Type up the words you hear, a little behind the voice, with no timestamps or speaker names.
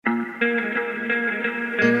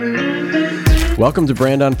Welcome to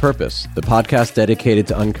Brand on Purpose, the podcast dedicated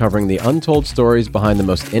to uncovering the untold stories behind the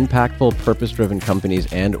most impactful, purpose-driven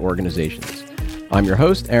companies and organizations. I'm your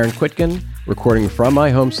host, Aaron Quitkin, recording from my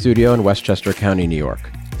home studio in Westchester County, New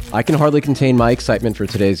York. I can hardly contain my excitement for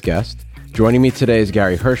today's guest. Joining me today is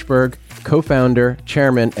Gary Hirshberg, co-founder,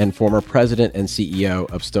 chairman, and former president and CEO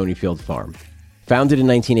of Stonyfield Farm. Founded in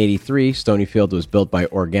 1983, Stonyfield was built by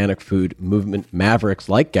organic food movement mavericks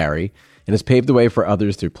like Gary, and has paved the way for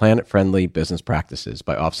others through planet-friendly business practices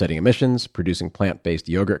by offsetting emissions, producing plant-based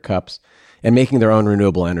yogurt cups, and making their own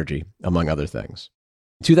renewable energy, among other things.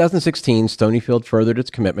 In 2016, Stonyfield furthered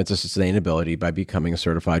its commitment to sustainability by becoming a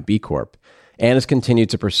certified B Corp, and has continued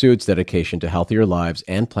to pursue its dedication to healthier lives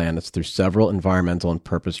and planets through several environmental and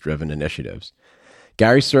purpose-driven initiatives.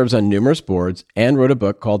 Gary serves on numerous boards and wrote a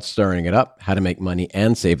book called Stirring It Up: How to Make Money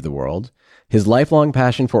and Save the World. His lifelong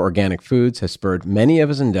passion for organic foods has spurred many of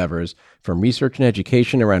his endeavors, from research and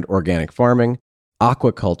education around organic farming,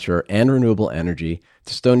 aquaculture, and renewable energy,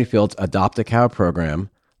 to Stonyfield's Adopt a Cow program,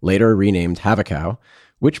 later renamed Have a Cow,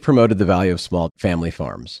 which promoted the value of small family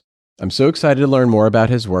farms. I'm so excited to learn more about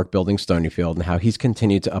his work building Stonyfield and how he's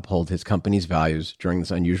continued to uphold his company's values during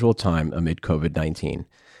this unusual time amid COVID-19.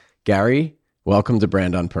 Gary, welcome to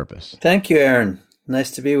Brand on Purpose. Thank you, Aaron.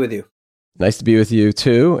 Nice to be with you. Nice to be with you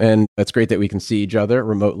too. And it's great that we can see each other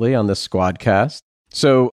remotely on this Squadcast.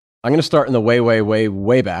 So I'm going to start in the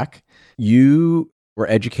way back. You were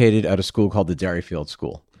educated at a school called the Dairyfield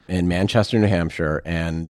School in Manchester, New Hampshire.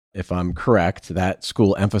 And if I'm correct, that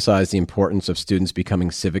school emphasized the importance of students becoming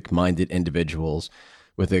civic-minded individuals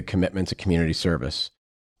with a commitment to community service.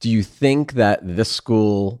 Do you think that this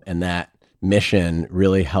school and that mission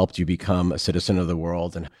really helped you become a citizen of the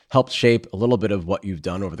world and helped shape a little bit of what you've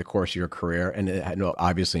done over the course of your career? And it had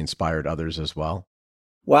obviously inspired others as well.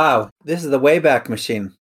 Wow. This is the Wayback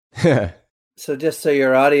Machine. So just so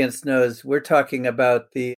your audience knows, we're talking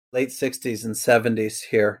about the late 60s and 70s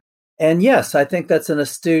here. And yes, I think that's an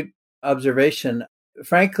astute observation.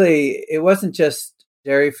 Frankly, it wasn't just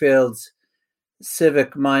Dairyfield's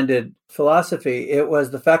civic-minded philosophy. It was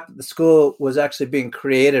the fact that the school was actually being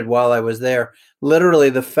created while I was there. Literally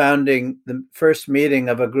the first meeting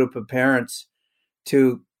of a group of parents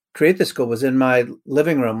to create the school was in my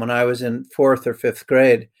living room when I was in 4th or 5th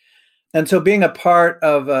grade. And so being a part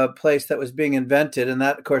of a place that was being invented, and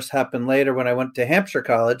that of course happened later when I went to Hampshire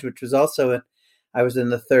College, which was also I was in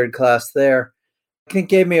the 3rd class there, I think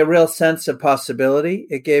gave me a real sense of possibility.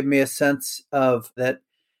 It gave me a sense of that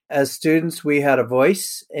as students, we had a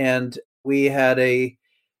voice and we had a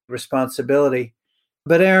responsibility.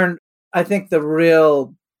 But Aaron, I think the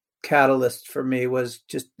real catalyst for me was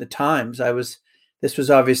just the times. This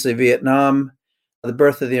was obviously Vietnam, the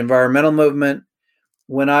birth of the environmental movement.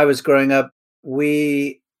 When I was growing up,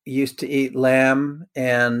 we used to eat lamb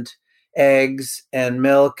and eggs and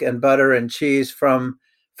milk and butter and cheese from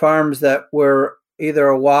farms that were either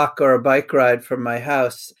a walk or a bike ride from my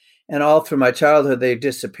house. And all through my childhood, they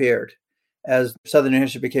disappeared as southern New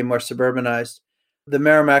Hampshire became more suburbanized. The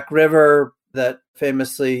Merrimack River, that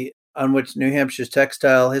famously on which New Hampshire's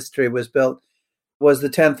textile history was built, was the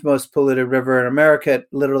 10th most polluted river in America. It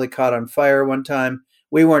literally caught on fire one time.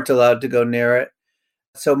 We weren't allowed to go near it.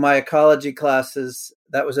 So my ecology classes,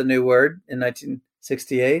 that was a new word in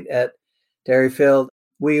 1968 at Dairyfield,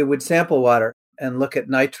 we would sample water and look at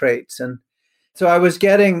nitrates. And so it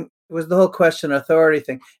was the whole question authority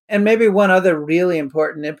thing. And maybe one other really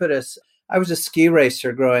important impetus. I was a ski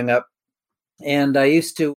racer growing up, and I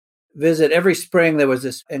used to visit every spring. There was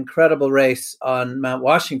this incredible race on Mount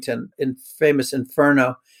Washington, famous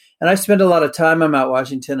Inferno. And I spent a lot of time on Mount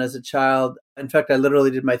Washington as a child. In fact, I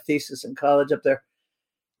literally did my thesis in college up there.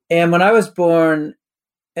 And when I was born,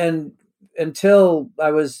 and until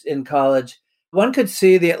I was in college, one could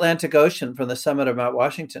see the Atlantic Ocean from the summit of Mount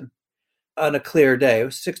Washington on a clear day. It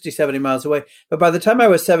was 60, 70 miles away. But by the time I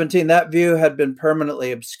was 17, that view had been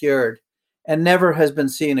permanently obscured and never has been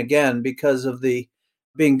seen again because of the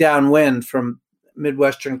being downwind from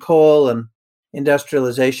Midwestern coal and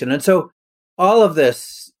industrialization. And so all of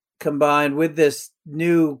this combined with this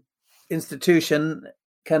new institution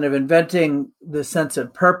kind of inventing the sense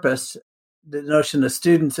of purpose, the notion of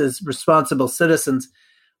students as responsible citizens,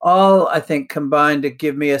 all I think combined to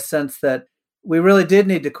give me a sense that we really did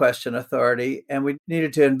need to question authority and we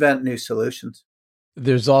needed to invent new solutions.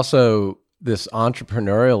 There's also this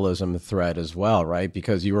entrepreneurialism thread as well, right?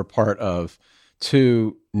 Because you were part of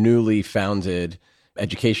 2 newly founded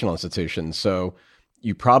educational institutions. So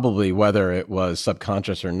you probably, whether it was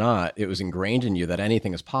subconscious or not, it was ingrained in you that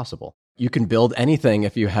anything is possible. You can build anything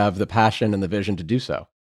if you have the passion and the vision to do so.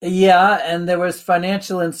 Yeah, and there was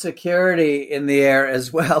financial insecurity in the air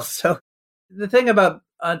as well. So the thing about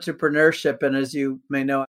entrepreneurship, and as you may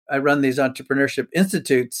know, I run these entrepreneurship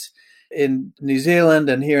institutes in New Zealand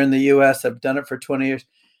and here in the US. I've done it for 20 years.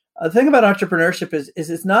 The thing about entrepreneurship is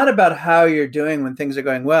it's not about how you're doing when things are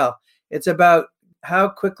going well. It's about how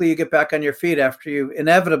quickly you get back on your feet after you've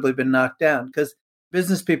inevitably been knocked down. Because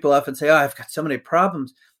business people often say, oh, I've got so many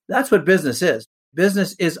problems. That's what business is.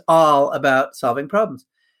 Business is all about solving problems.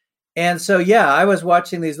 And so, yeah, I was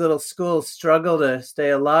watching these little schools struggle to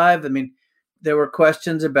stay alive. I mean, there were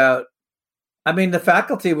questions about, the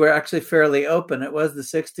faculty were actually fairly open. It was the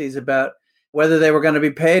 60s about whether they were going to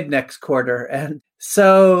be paid next quarter. And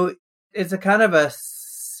so it's a kind of a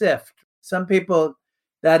sift. Some people,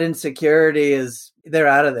 that insecurity is, they're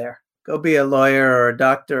out of there. Go be a lawyer or a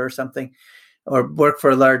doctor or something, or work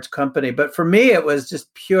for a large company. But for me, it was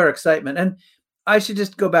just pure excitement. And I should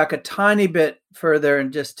just go back a tiny bit further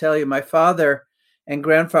and just tell you, my father and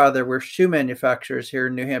grandfather were shoe manufacturers here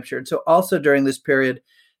in New Hampshire. And so also during this period,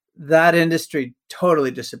 that industry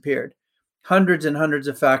totally disappeared. Hundreds and hundreds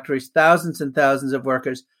of factories, thousands and thousands of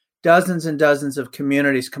workers, dozens and dozens of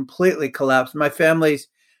communities completely collapsed. My family's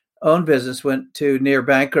own business went to near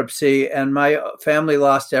bankruptcy, and my family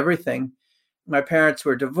lost everything. My parents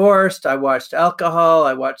were divorced. I watched alcohol.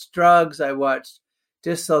 I watched drugs. I watched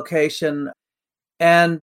dislocation.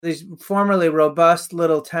 And these formerly robust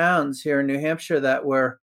little towns here in New Hampshire that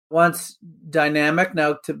were once dynamic.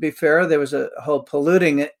 Now, to be fair, there was a whole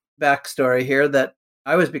polluting backstory here that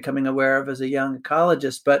I was becoming aware of as a young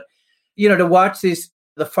ecologist. But, to watch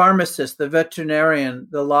the pharmacist, the veterinarian,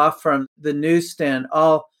 the law firm, the newsstand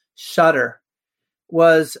all shutter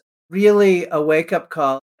was really a wake-up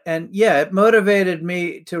call. And yeah, it motivated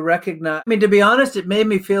me to recognize, to be honest, it made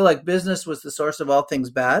me feel like business was the source of all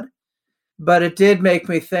things bad. But it did make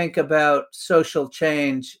me think about social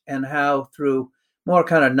change and how through more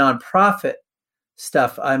kind of nonprofit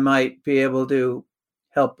stuff, I might be able to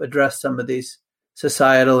help address some of these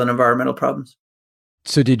societal and environmental problems.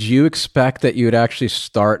 So did you expect that you would actually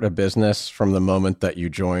start a business from the moment that you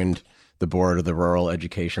joined the board of the Rural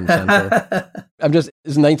Education Center?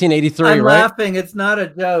 It's 1983, I'm right? Laughing. It's not a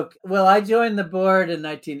joke. Well, I joined the board in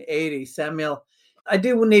 1980. Samuel, I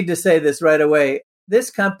do need to say this right away. This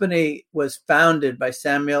company was founded by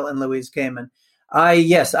Samuel and Louise Kamen.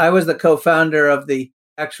 I was the co-founder of the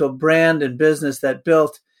actual brand and business that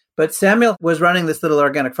built, but Samuel was running this little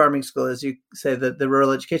organic farming school, as you say, the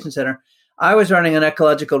Rural Education Center. I was running an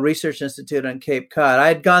ecological research institute on Cape Cod. I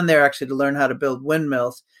had gone there actually to learn how to build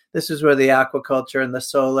windmills. This was where the aquaculture and the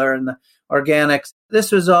solar and the organics,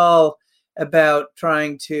 this was all about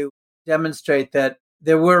trying to demonstrate that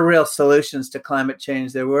there were real solutions to climate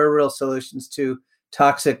change. There were real solutions to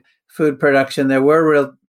toxic food production. There were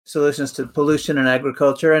real solutions to pollution in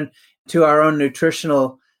agriculture and to our own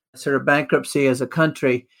nutritional sort of bankruptcy as a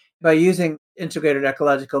country by using integrated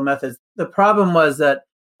ecological methods. The problem was that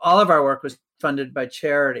all of our work was funded by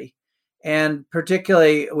charity. And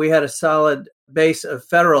particularly, we had a solid base of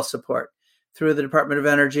federal support through the Department of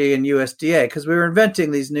Energy and USDA, because we were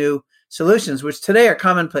inventing these new solutions, which today are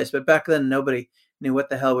commonplace, but back then nobody knew what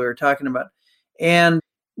the hell we were talking about. And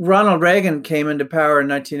Ronald Reagan came into power in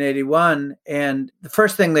 1981, and the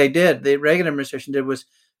first thing the Reagan administration did, was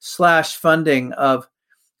slash funding of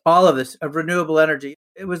all of this, of renewable energy.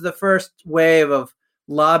 It was the first wave of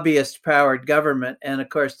lobbyist-powered government. And of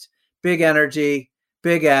course, big energy,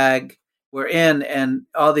 big ag were in, and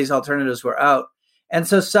all these alternatives were out. And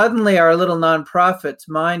so suddenly our little nonprofits,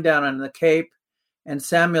 mine down on the Cape and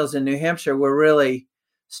Samuel's in New Hampshire, were really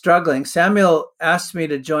struggling. Samuel asked me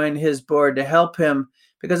to join his board to help him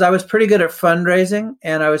because I was pretty good at fundraising,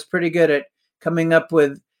 and I was pretty good at coming up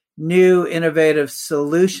with new innovative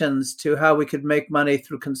solutions to how we could make money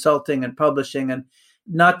through consulting and publishing and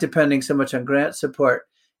not depending so much on grant support.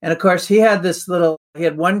 And of course, he had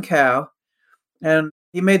one cow, and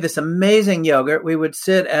he made this amazing yogurt. We would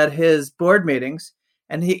sit at his board meetings,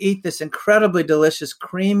 and he'd eat this incredibly delicious,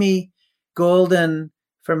 creamy, golden,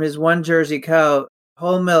 from his one Jersey cow,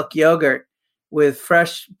 whole milk yogurt with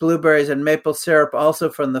fresh blueberries and maple syrup, also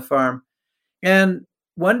from the farm. And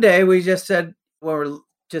one day we just said, well, we're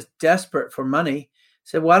just desperate for money,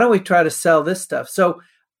 said, why don't we try to sell this stuff? So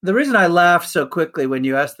the reason I laughed so quickly when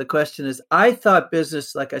you asked the question is I thought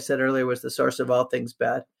business, like I said earlier, was the source of all things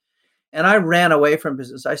bad. And I ran away from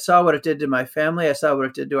business. I saw what it did to my family. I saw what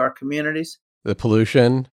it did to our communities. The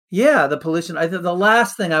pollution. Yeah, the pollution. I thought the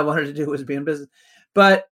last thing I wanted to do was be in business.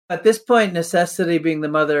 But at this point, necessity being the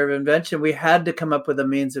mother of invention, we had to come up with a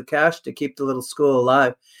means of cash to keep the little school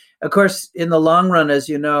alive. Of course, in the long run, as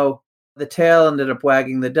you know, the tail ended up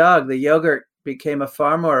wagging the dog. The yogurt became a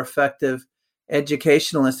far more effective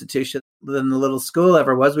educational institution than the little school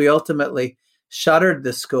ever was. We ultimately shuttered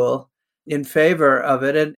the school in favor of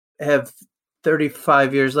it and have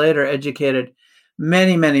 35 years later educated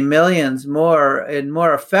many, many millions more in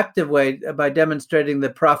more effective way by demonstrating the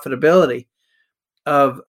profitability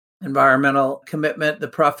of environmental commitment, the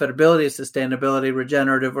profitability of sustainability,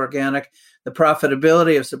 regenerative, organic, the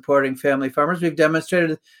profitability of supporting family farmers. We've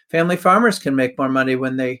demonstrated that family farmers can make more money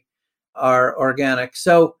when they are organic.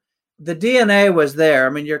 So the DNA was there.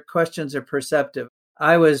 I mean, your questions are perceptive.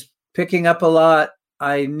 I was picking up a lot.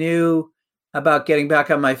 I knew about getting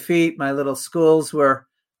back on my feet. My little schools were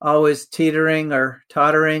always teetering or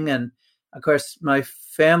tottering. And of course, my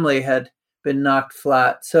family had been knocked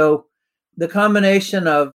flat. So the combination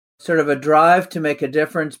of sort of a drive to make a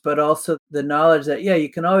difference, but also the knowledge that, yeah, you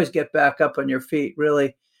can always get back up on your feet,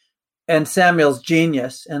 really. And Samuel's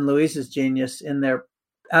genius and Louise's genius in their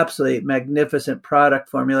absolutely magnificent product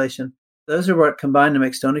formulation. Those are what combined to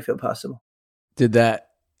make Stonyfield possible. Did that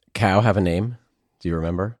cow have a name? Do you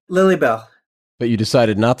remember? Lilybell. But you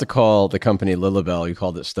decided not to call the company Lilybell. You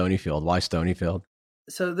called it Stonyfield. Why Stonyfield?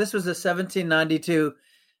 So this was a 1792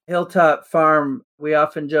 hilltop farm. We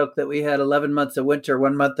often joke that we had 11 months of winter,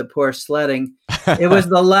 1 month of poor sledding. It was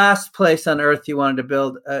the last place on earth you wanted to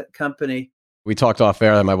build a company. We talked off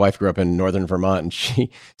air that my wife grew up in northern Vermont, and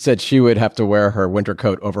she said she would have to wear her winter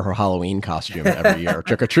coat over her Halloween costume every year,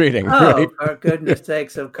 trick-or-treating. Oh, right? For goodness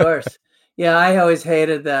sakes, of course. Yeah, I always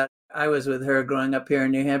hated that. I was with her growing up here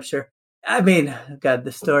in New Hampshire. I mean, God,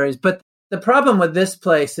 the stories. But the problem with this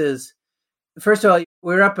place is, first of all, we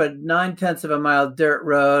were up a 9/10 of a mile dirt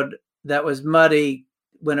road that was muddy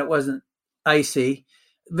when it wasn't icy,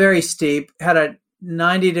 very steep, had a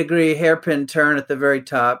 90-degree hairpin turn at the very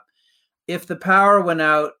top. If the power went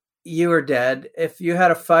out, you were dead. If you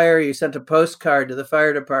had a fire, you sent a postcard to the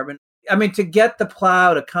fire department. I mean, to get the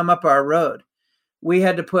plow to come up our road, we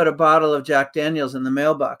had to put a bottle of Jack Daniels in the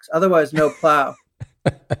mailbox. Otherwise, no plow.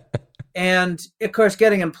 And of course,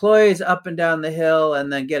 getting employees up and down the hill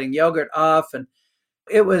and then getting yogurt off. And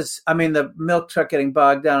it was, I mean, the milk truck getting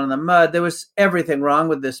bogged down in the mud. There was everything wrong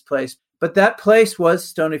with this place. But that place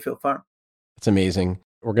was Stonyfield Farm. It's amazing.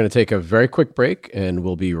 We're going to take a very quick break and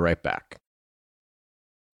we'll be right back.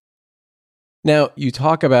 Now, you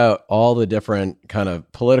talk about all the different kind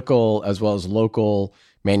of political as well as local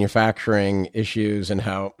manufacturing issues and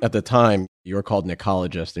how at the time you were called an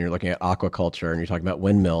ecologist and you're looking at aquaculture and you're talking about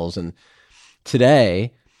windmills. And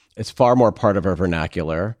today it's far more part of our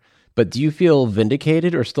vernacular. But do you feel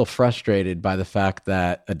vindicated or still frustrated by the fact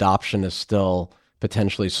that adoption is still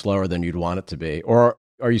potentially slower than you'd want it to be? Or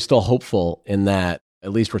are you still hopeful in that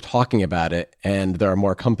at least we're talking about it and there are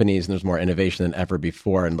more companies and there's more innovation than ever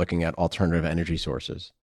before in looking at alternative energy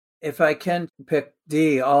sources? If I can pick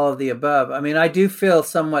D, all of the above. I mean, I do feel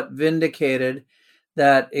somewhat vindicated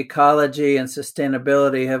that ecology and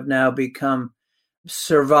sustainability have now become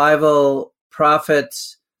survival,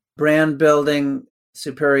 profits, brand building,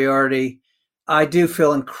 superiority. I do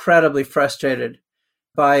feel incredibly frustrated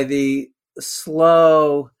by the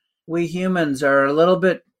we humans are a little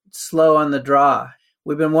bit slow on the draw.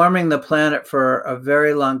 We've been warming the planet for a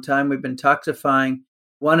very long time. We've been toxifying.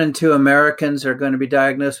 1 in 2 Americans are going to be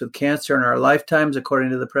diagnosed with cancer in our lifetimes,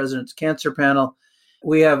 according to the President's Cancer Panel.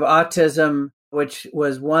 We have autism, which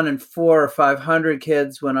was 1 in 4 or 500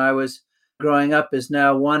 kids when I was growing up, is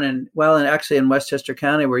now and actually in Westchester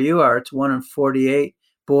County where you are, it's 1 in 48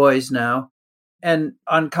 boys now. And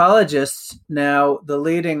oncologists now, the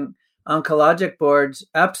leading oncologic boards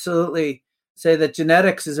absolutely say that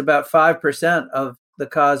genetics is about 5% of the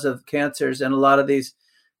cause of cancers and a lot of these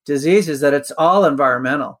diseases, that it's all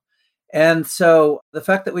environmental. And so the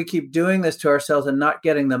fact that we keep doing this to ourselves and not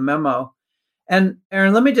getting the memo. And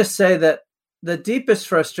Aaron, let me just say that the deepest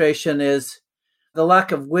frustration is the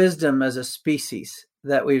lack of wisdom as a species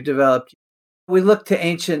that we've developed. We look to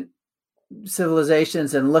ancient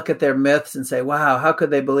civilizations and look at their myths and say, wow, how could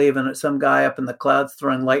they believe in some guy up in the clouds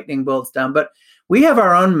throwing lightning bolts down? But we have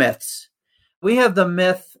our own myths. We have the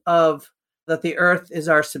myth of that the earth is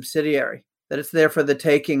our subsidiary, that it's there for the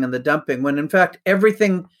taking and the dumping, when in fact,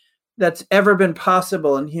 everything that's ever been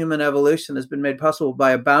possible in human evolution has been made possible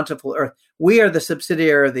by a bountiful earth. We are the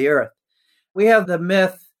subsidiary of the earth. We have the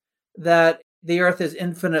myth that the earth is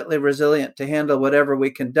infinitely resilient to handle whatever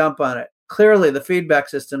we can dump on it. Clearly, the feedback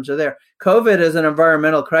systems are there. COVID is an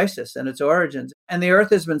environmental crisis and its origins, and the earth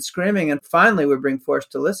has been screaming, and finally we're being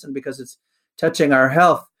forced to listen because it's touching our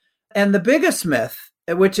health. And the biggest myth,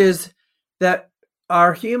 which is that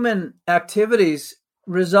our human activities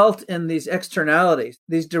result in these externalities,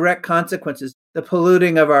 these direct consequences, the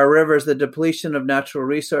polluting of our rivers, the depletion of natural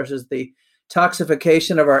resources, the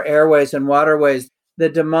toxification of our airways and waterways, the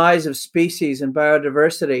demise of species and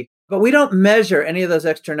biodiversity. But we don't measure any of those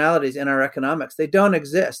externalities in our economics. They don't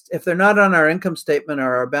exist. If they're not on our income statement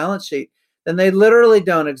or our balance sheet, then they literally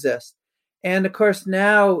don't exist. And of course,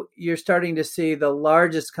 now you're starting to see the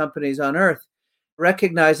largest companies on earth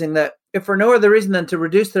recognizing that if for no other reason than to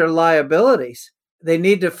reduce their liabilities, they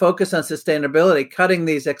need to focus on sustainability, cutting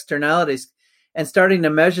these externalities and starting to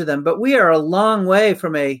measure them. But we are a long way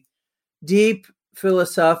from a deep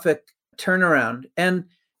philosophic turnaround. And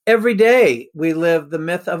every day we live the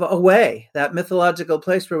myth of away, that mythological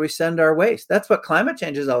place where we send our waste. That's what climate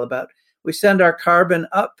change is all about. We send our carbon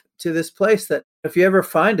up to this place that if you ever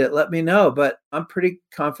find it, let me know. But I'm pretty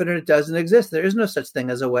confident it doesn't exist. There is no such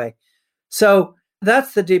thing as away. So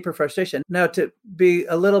that's the deeper frustration. Now, to be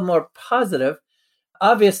a little more positive,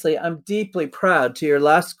 obviously, I'm deeply proud to your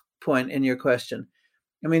last point in your question.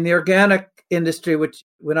 I mean, the organic industry, which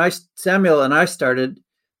when Samuel and I started,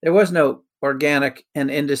 there was no organic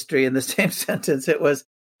and industry in the same sentence. It was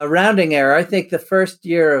a rounding error. I think the first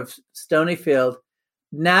year of Stonyfield,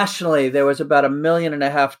 nationally, there was about $1.5 million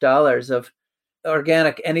of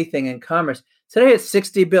organic anything in commerce. Today, it's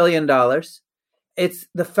 $60 billion. It's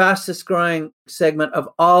the fastest growing segment of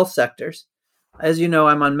all sectors. As you know,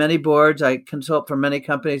 I'm on many boards. I consult for many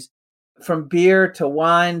companies, from beer to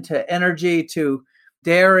wine to energy to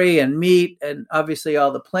dairy and meat, and obviously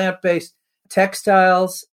all the plant-based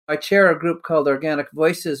textiles. I chair a group called Organic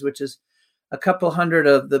Voices, which is a couple hundred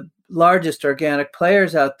of the largest organic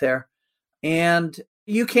players out there. And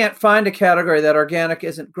you can't find a category that organic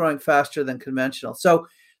isn't growing faster than conventional. So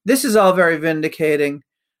this is all very vindicating.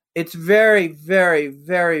 It's very, very,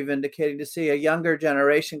 very vindicating to see a younger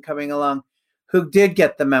generation coming along who did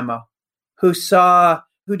get the memo, who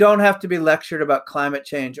don't have to be lectured about climate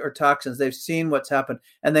change or toxins. They've seen what's happened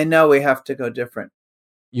and they know we have to go different.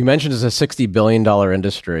 You mentioned it's a $60 billion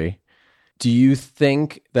industry. Do you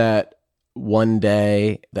think that one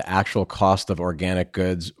day the actual cost of organic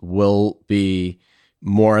goods will be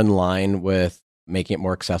more in line with making it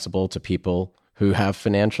more accessible to people who have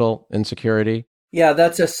financial insecurity? Yeah,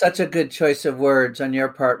 that's such a good choice of words on your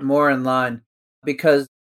part, more in line, because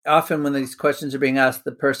often when these questions are being asked,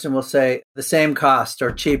 the person will say the same cost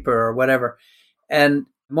or cheaper or whatever. And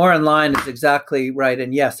more in line is exactly right.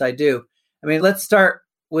 And yes, I do. I mean, let's start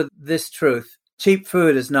with this truth. Cheap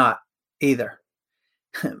food is not either.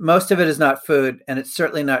 Most of it is not food, and it's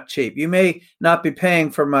certainly not cheap. You may not be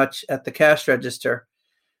paying for much at the cash register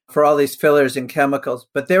for all these fillers and chemicals,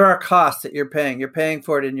 but there are costs that you're paying. You're paying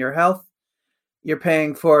for it in your health. You're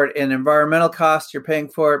paying for it in environmental costs. You're paying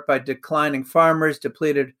for it by declining farmers,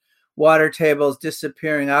 depleted water tables,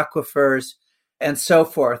 disappearing aquifers, and so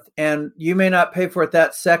forth. And you may not pay for it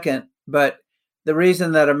that second, but the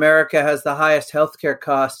reason that America has the highest healthcare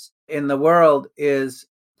costs in the world is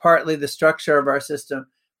partly the structure of our system,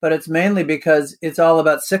 but it's mainly because it's all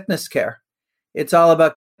about sickness care. It's all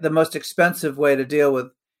about the most expensive way to deal with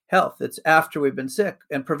health. It's after we've been sick,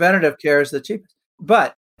 and preventative care is the cheapest.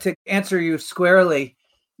 But to answer you squarely,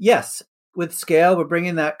 yes, with scale, we're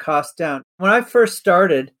bringing that cost down. When I first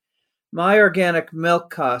started, my organic milk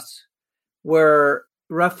costs were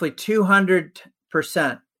roughly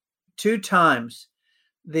 200%, 2 times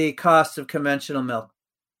the cost of conventional milk.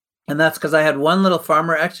 And that's because I had one little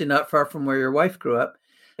farmer, actually not far from where your wife grew up,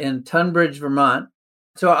 in Tunbridge, Vermont.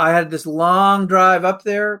 So I had this long drive up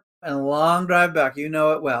there and a long drive back. You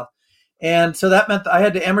know it well. And so that meant that I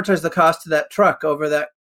had to amortize the cost of that truck over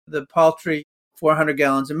the paltry 400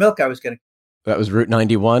 gallons of milk I was getting. That was Route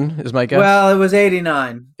 91, is my guess? Well, it was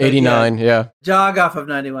 89. 89, yeah. Jog off of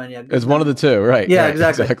 91, yeah. It's one of the two, right? Yeah, right,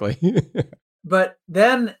 exactly. But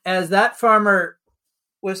then as that farmer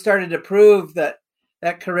was starting to prove that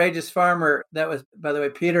courageous farmer, that was, by the way,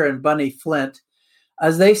 Peter and Bunny Flint,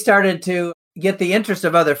 as they started to get the interest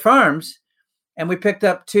of other farms, and we picked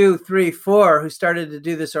up 2, 3, 4 who started to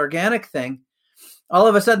do this organic thing, all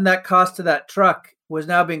of a sudden that cost to that truck was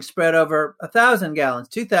now being spread over 1,000 gallons,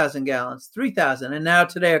 2,000 gallons, 3,000. And now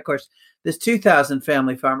today, of course, there's 2,000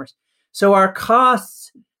 family farmers. So our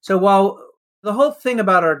costs, so while the whole thing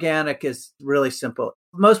about organic is really simple,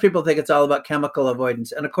 most people think it's all about chemical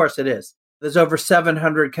avoidance. And of course it is. There's over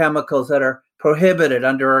 700 chemicals that are prohibited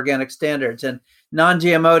under organic standards. And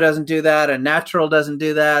non-GMO doesn't do that, and natural doesn't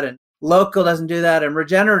do that, and local doesn't do that, and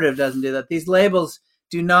regenerative doesn't do that. These labels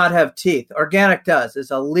do not have teeth. Organic does. It's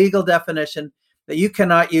a legal definition that you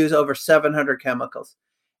cannot use over 700 chemicals.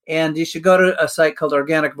 And you should go to a site called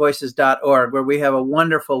organicvoices.org, where we have a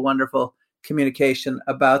wonderful, wonderful communication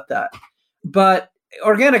about that. But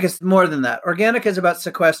organic is more than that. Organic is about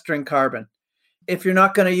sequestering carbon. If you're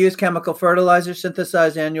not going to use chemical fertilizer,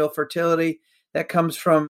 synthesized annual fertility that comes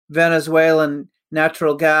from Venezuelan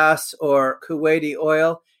natural gas or Kuwaiti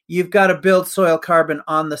oil, you've got to build soil carbon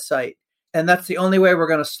on the site. And that's the only way we're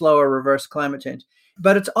going to slow or reverse climate change.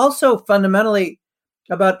 But it's also fundamentally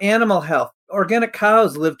about animal health. Organic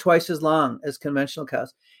cows live twice as long as conventional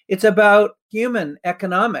cows. It's about human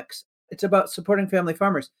economics. It's about supporting family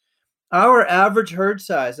farmers. Our average herd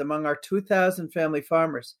size among our 2,000 family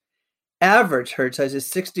farmers, average herd size is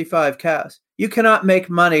 65 cows. You cannot make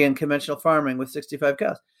money in conventional farming with 65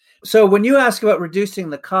 cows. So when you ask about reducing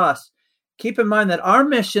the cost, keep in mind that our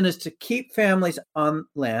mission is to keep families on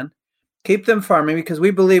land, keep them farming, because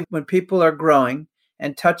we believe when people are growing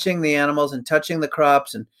and touching the animals and touching the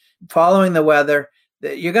crops and following the weather,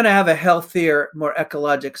 that you're going to have a healthier, more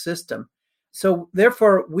ecologic system. So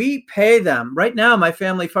therefore, we pay them. Right now, my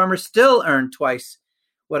family farmers still earn twice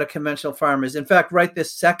what a conventional farmer is. In fact, right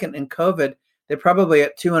this second in COVID, they're probably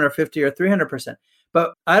at 250 or 300%.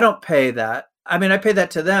 But I don't pay that. I mean, I pay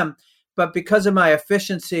that to them. But because of my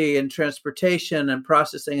efficiency in transportation and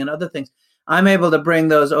processing and other things, I'm able to bring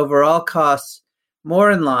those overall costs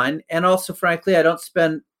more in line. And also, frankly, I don't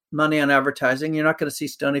spend money on advertising. You're not going to see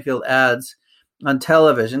Stonyfield ads on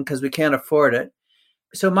television because we can't afford it.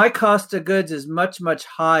 So my cost of goods is much, much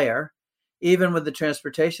higher, even with the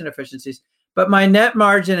transportation efficiencies. But my net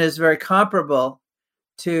margin is very comparable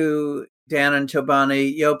to Dannon,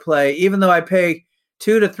 Chobani, Yoplait, even though I pay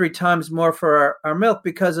 2 to 3 times more for our milk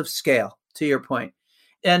because of scale, to your point.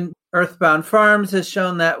 And Earthbound Farms has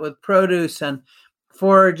shown that with produce, and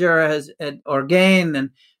Forager has, and Orgain, and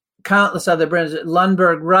countless other brands.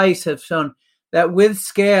 Lundberg Rice have shown that with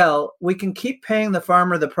scale, we can keep paying the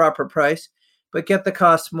farmer the proper price, but get the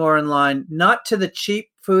costs more in line, not to the cheap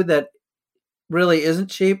food that really isn't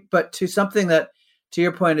cheap, but to something that, to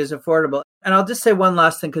your point, is affordable. And I'll just say one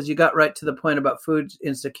last thing, because you got right to the point about food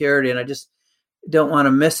insecurity, and I just don't want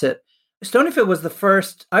to miss it. Stonyfield was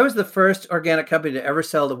I was the first organic company to ever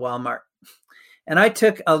sell to Walmart. And I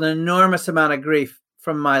took an enormous amount of grief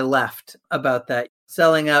from my left about that,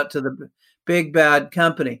 selling out to the big bad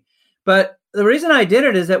company. But the reason I did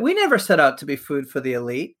it is that we never set out to be food for the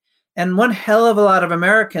elite. And one hell of a lot of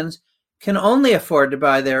Americans can only afford to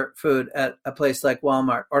buy their food at a place like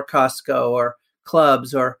Walmart or Costco or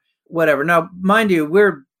clubs or whatever. Now, mind you,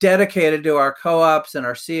 we're dedicated to our co-ops and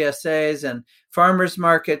our CSAs and farmers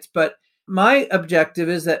markets, but my objective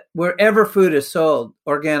is that wherever food is sold,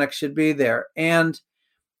 organic should be there. And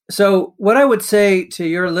so what I would say to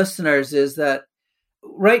your listeners is that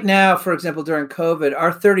right now, for example, during COVID,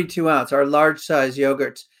 our 32 ounce, our large size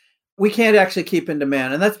yogurts, we can't actually keep in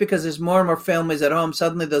demand. And that's because there's more and more families at home.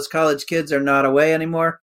 Suddenly those college kids are not away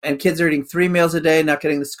anymore. And kids are eating 3 meals a day, not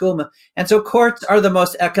getting the school meal. And so quarts are the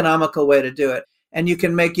most economical way to do it. And you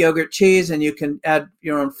can make yogurt cheese and you can add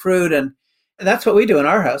your own fruit. And that's what we do in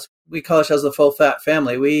our house. We call ourselves the full fat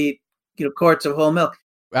family. We eat quarts of whole milk.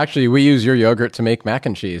 Actually, we use your yogurt to make mac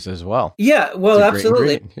and cheese as well. Yeah, well,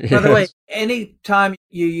 absolutely. By the way, any time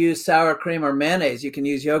you use sour cream or mayonnaise, you can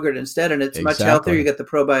use yogurt instead, and it's much healthier. You get the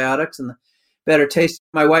probiotics and the better taste.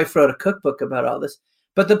 My wife wrote a cookbook about all this.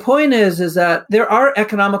 But the point is that there are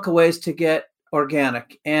economical ways to get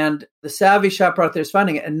organic, and the savvy shopper out there is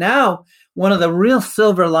finding it. And now, one of the real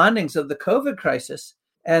silver linings of the COVID crisis,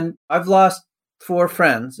 and I've lost 4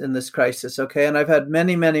 friends in this crisis, okay? And I've had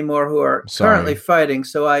many, many more who are currently fighting.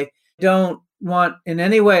 So I don't want in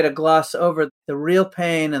any way to gloss over the real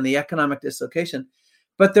pain and the economic dislocation.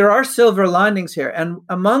 But there are silver linings here. And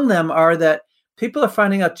among them are that people are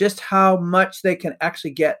finding out just how much they can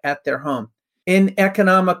actually get at their home in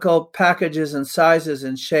economical packages and sizes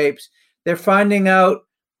and shapes. They're finding out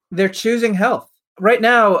they're choosing health. Right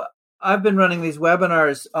now, I've been running these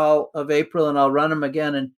webinars all of April, and I'll run them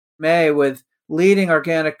again in May with leading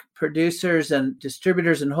organic producers and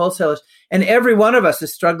distributors and wholesalers. And every one of us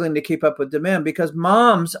is struggling to keep up with demand because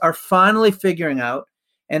moms are finally figuring out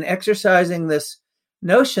and exercising this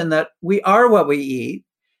notion that we are what we eat,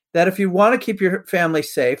 that if you want to keep your family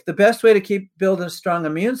safe, the best way to keep building a strong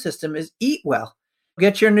immune system is eat well.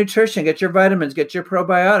 Get your nutrition, get your vitamins, get your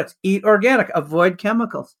probiotics, eat organic, avoid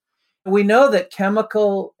chemicals. We know that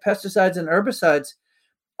chemical pesticides and herbicides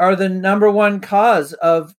are the number one cause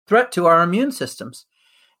of threat to our immune systems.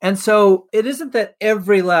 And so it isn't that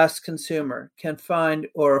every last consumer can find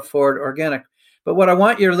or afford organic. But what I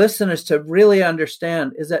want your listeners to really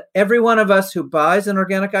understand is that every one of us who buys an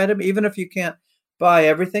organic item, even if you can't buy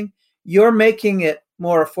everything, you're making it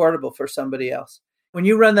more affordable for somebody else. When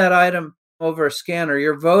you run that item over a scanner,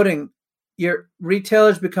 you're voting, your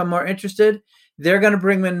retailers become more interested. They're going to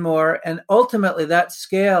bring in more. And ultimately that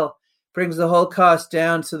scale brings the whole cost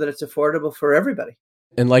down so that it's affordable for everybody.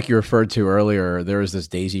 And like you referred to earlier, there is this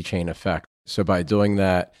daisy chain effect. So by doing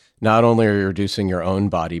that, not only are you reducing your own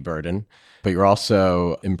body burden, but you're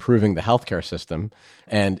also improving the healthcare system.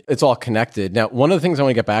 And it's all connected. Now, one of the things I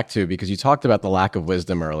want to get back to, because you talked about the lack of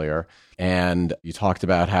wisdom earlier, and you talked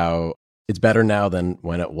about how it's better now than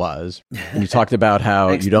when it was. And you talked about how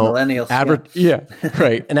you don't yeah,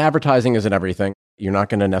 right. And advertising isn't everything. You're not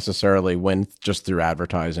going to necessarily win just through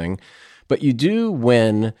advertising, but you do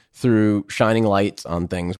win through shining lights on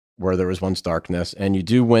things where there was once darkness, and you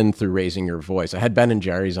do win through raising your voice. I had Ben and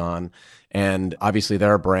Jerry's on, and obviously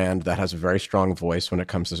they're a brand that has a very strong voice when it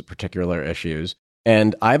comes to particular issues.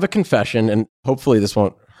 And I have a confession, and hopefully this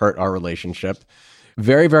won't hurt our relationship.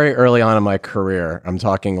 Very, very early on in my career, I'm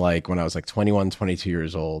talking like when I was like 21, 22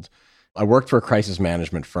 years old, I worked for a crisis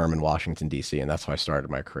management firm in Washington, D.C., and that's how I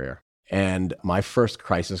started my career. And my first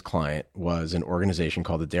crisis client was an organization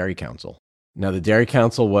called the Dairy Council. Now, the Dairy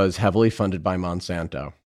Council was heavily funded by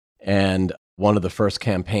Monsanto. And one of the first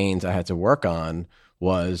campaigns I had to work on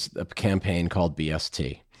was a campaign called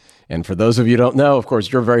BST. And for those of you who don't know, of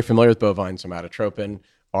course, you're very familiar with bovine somatotropin,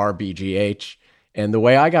 RBGH. And the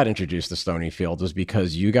way I got introduced to Stonyfield was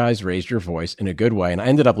because you guys raised your voice in a good way. And I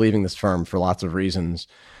ended up leaving this firm for lots of reasons,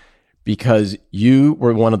 because you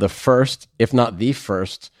were one of the first, if not the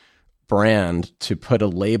first, brand to put a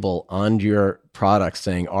label on your product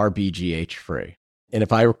saying RBGH free. And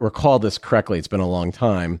if I recall this correctly, it's been a long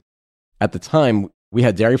time. At the time, we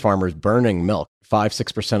had dairy farmers burning milk.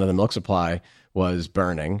 5-6% of the milk supply was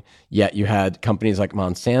burning. Yet you had companies like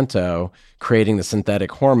Monsanto creating the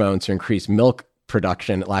synthetic hormones to increase milk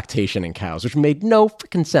production, lactation in cows, which made no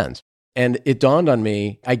freaking sense. And it dawned on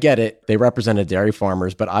me, I get it, they represented dairy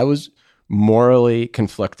farmers, but I was morally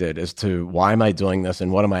conflicted as to why am I doing this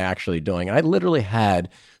and what am I actually doing? And I literally had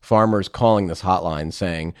farmers calling this hotline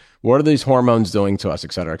saying, what are these hormones doing to us,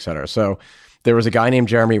 et cetera, et cetera. So there was a guy named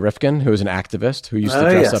Jeremy Rifkin, who was an activist who used to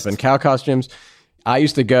dress up in cow costumes. I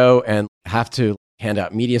used to go and have to hand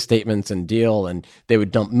out media statements and deal, and they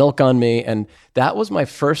would dump milk on me. And that was my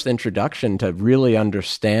first introduction to really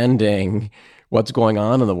understanding what's going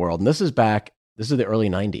on in the world. And this is the early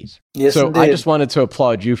 90s. Yes, so indeed. I just wanted to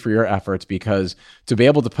applaud you for your efforts, because to be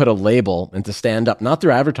able to put a label and to stand up, not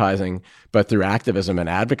through advertising, but through activism and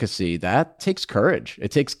advocacy, that takes courage.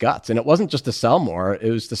 It takes guts. And it wasn't just to sell more,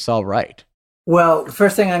 it was to sell right. Well, the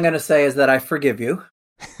first thing I'm going to say is that I forgive you.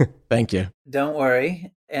 Thank you. Don't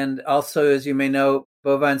worry. And also, as you may know,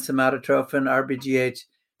 bovine somatotropin, RBGH,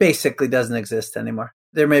 basically doesn't exist anymore.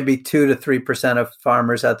 There may be 2 to 3% of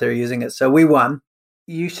farmers out there using it. So we won.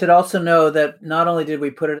 You should also know that not only did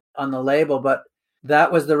we put it on the label, but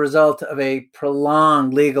that was the result of a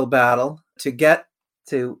prolonged legal battle to get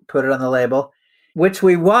to put it on the label, which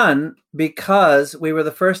we won because we were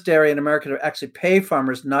the first dairy in America to actually pay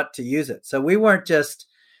farmers not to use it. So we weren't just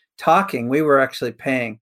talking, we were actually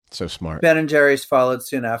paying. So smart. Ben and Jerry's followed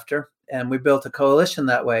soon after, and we built a coalition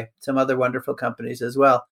that way, some other wonderful companies as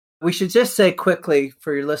well. We should just say quickly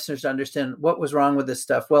for your listeners to understand what was wrong with this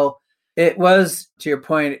stuff. Well, it was, to your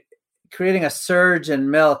point, creating a surge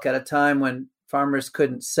in milk at a time when farmers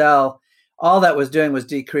couldn't sell. All that was doing was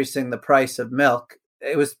decreasing the price of milk.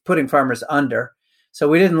 It was putting farmers under. So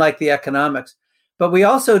we didn't like the economics. But we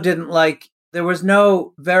also didn't like, there was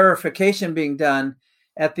no verification being done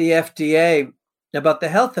at the FDA about the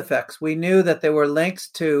health effects. We knew that there were links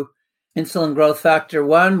to insulin growth factor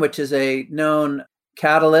 1, which is a known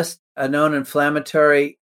catalyst, a known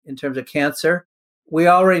inflammatory in terms of cancer. We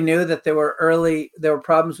already knew that there were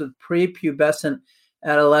problems with prepubescent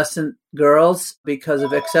adolescent girls because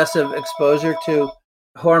of excessive exposure to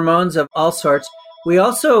hormones of all sorts. We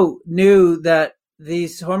also knew that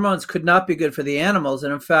these hormones could not be good for the animals.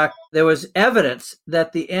 And in fact, there was evidence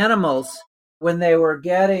that the animals, when they were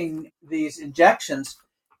getting these injections,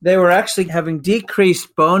 they were actually having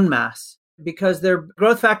decreased bone mass because their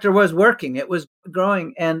growth factor was working. It was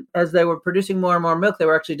growing. And as they were producing more and more milk, they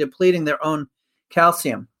were actually depleting their own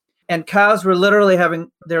calcium. And cows were literally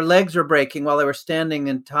their legs were breaking while they were standing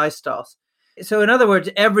in tie stalls. So in other words,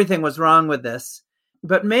 everything was wrong with this.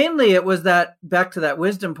 But mainly it was that, back to that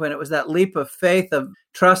wisdom point, it was that leap of faith of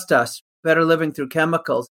trust us, better living through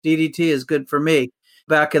chemicals. DDT is good for me,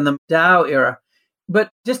 back in the Dow era. But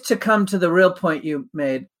just to come to the real point you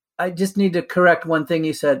made, I just need to correct one thing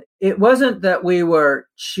you said. It wasn't that we were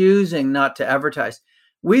choosing not to advertise.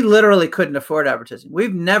 We literally couldn't afford advertising.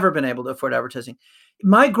 We've never been able to afford advertising.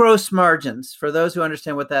 My gross margins, for those who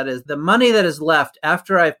understand what that is, the money that is left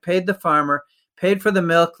after I've paid the farmer, paid for the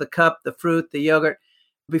milk, the cup, the fruit, the yogurt,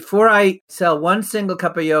 before I sell one single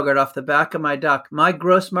cup of yogurt off the back of my duck, my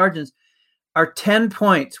gross margins are 10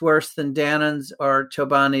 points worse than Dannon's or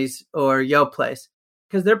Chobani's or Yoplait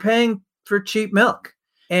because they're paying for cheap milk.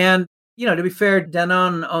 And, to be fair,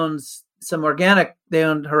 Danone owns some organic, they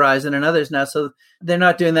own Horizon and others now, so they're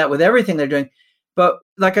not doing that with everything they're doing. But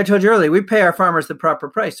like I told you earlier, we pay our farmers the proper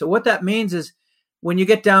price. So what that means is when you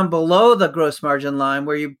get down below the gross margin line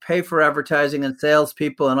where you pay for advertising and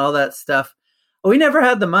salespeople and all that stuff, we never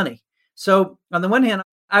had the money. So on the one hand,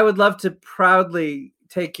 I would love to proudly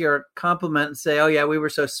take your compliment and say, oh yeah, we were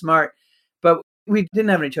so smart, but we didn't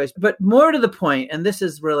have any choice. But more to the point, and this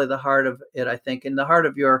is really the heart of it, I think, in the heart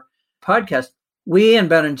of your podcast, we and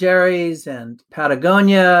Ben & Jerry's and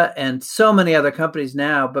Patagonia and so many other companies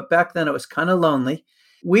now, but back then it was kind of lonely.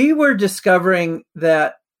 We were discovering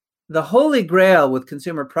that the holy grail with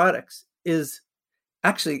consumer products is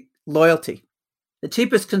actually loyalty. The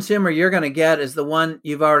cheapest consumer you're going to get is the one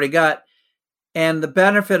you've already got. And the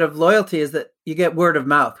benefit of loyalty is that you get word of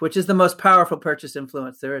mouth, which is the most powerful purchase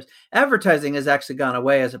influence there is. Advertising has actually gone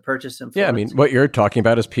away as a purchase influence. Yeah, I mean, what you're talking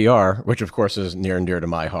about is PR, which of course is near and dear to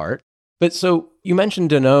my heart. But so you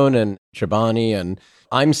mentioned Danone and Chobani, and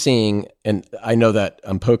I'm seeing, and I know that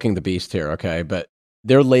I'm poking the beast here, okay, but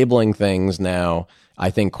they're labeling things now,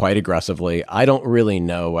 I think, quite aggressively. I don't really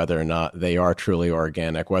know whether or not they are truly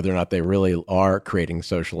organic, whether or not they really are creating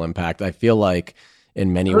social impact. I feel like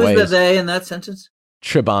in many ways... Who's the they in that sentence?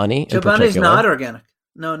 Chobani in particular. Chobani's not organic.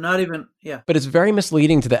 No, not even, yeah. But it's very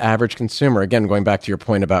misleading to the average consumer. Again, going back to your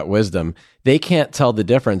point about wisdom, they can't tell the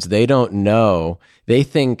difference. They don't know. They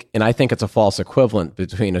think, and I think it's a false equivalent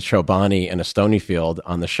between a Chobani and a Stonyfield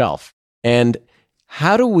on the shelf. And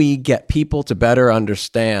how do we get people to better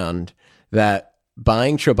understand that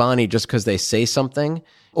buying Chobani just because they say something,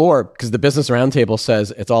 or because the Business Roundtable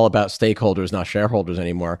says it's all about stakeholders, not shareholders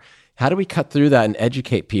anymore? How do we cut through that and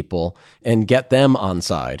educate people and get them on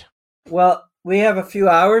side? Well, we have a few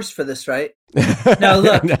hours for this, right? No,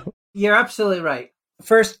 look, You're absolutely right.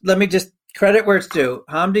 First, let me just credit where it's due.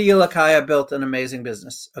 Hamdi Ulukaya built an amazing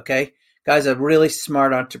business, okay? Guy's a really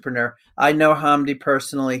smart entrepreneur. I know Hamdi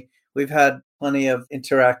personally. We've had plenty of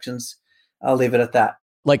interactions. I'll leave it at that.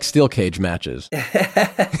 Like steel cage matches.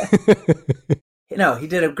 He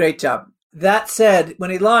did a great job. That said,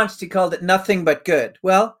 when he launched, he called it nothing but good.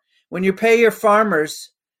 Well, when you pay your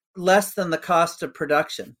farmers less than the cost of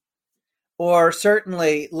production, or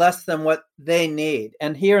certainly less than what they need.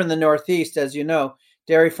 And here in the Northeast, as you know,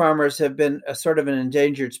 dairy farmers have been a sort of an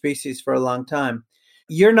endangered species for a long time.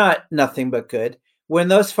 You're not nothing but good. When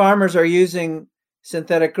those farmers are using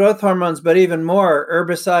synthetic growth hormones, but even more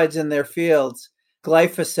herbicides in their fields,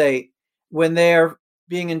 glyphosate, when they are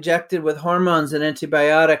being injected with hormones and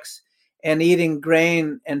antibiotics and eating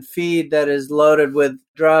grain and feed that is loaded with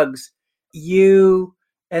drugs,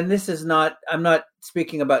 and this is not, I'm not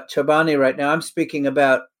speaking about Chobani right now, I'm speaking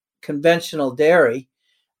about conventional dairy.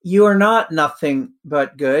 You are not nothing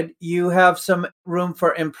but good. You have some room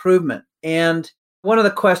for improvement. And one of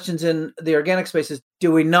the questions in the organic space is,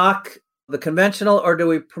 do we knock the conventional or do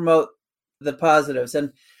we promote the positives?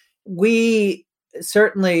 And we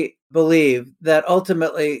certainly believe that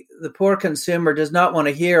ultimately the poor consumer does not want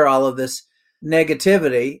to hear all of this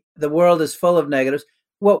negativity. The world is full of negatives.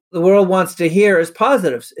 What the world wants to hear is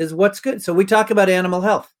positives, is what's good. So we talk about animal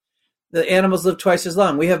health. The animals live twice as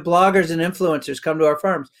long. We have bloggers and influencers come to our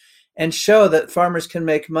farms and show that farmers can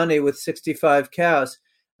make money with 65 cows,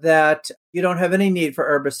 that you don't have any need for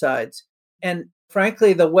herbicides. And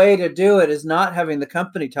frankly, the way to do it is not having the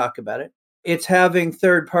company talk about it. It's having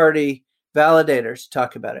third-party validators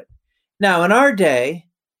talk about it. Now, in our day,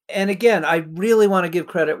 and again, I really want to give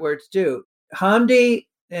credit where it's due, Hamdi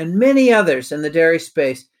and many others in the dairy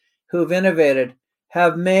space who've innovated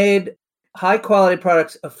have made high-quality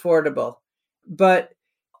products affordable. But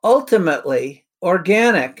ultimately,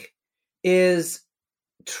 organic is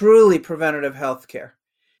truly preventative healthcare.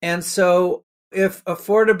 And so if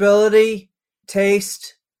affordability,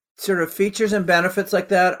 taste, sort of features and benefits like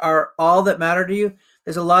that are all that matter to you,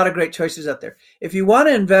 there's a lot of great choices out there. If you want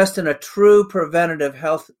to invest in a true preventative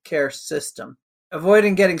healthcare system,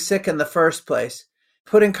 avoiding getting sick in the first place,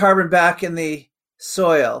 putting carbon back in the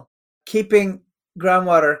soil, keeping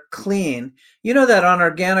groundwater clean. You know that on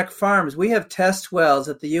organic farms, we have test wells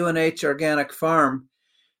at the UNH organic farm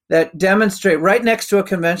that demonstrate right next to a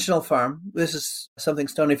conventional farm. This is something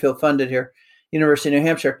Stonyfield funded here, University of New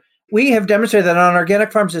Hampshire. We have demonstrated that on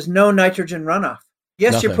organic farms, there's no nitrogen runoff.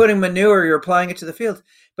 Yes, Nothing. You're putting manure, you're applying it to the field,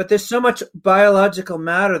 but there's so much biological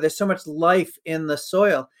matter, there's so much life in the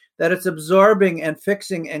soil that it's absorbing and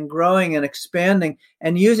fixing and growing and expanding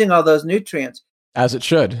and using all those nutrients. As it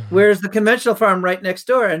should. Whereas the conventional farm right next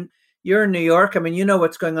door, and you're in New York, I mean, you know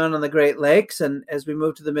what's going on the Great Lakes, and as we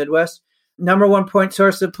move to the Midwest, number one point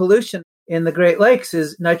source of pollution in the Great Lakes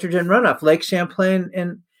is nitrogen runoff. Lake Champlain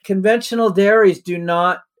and conventional dairies do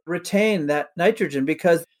not retain that nitrogen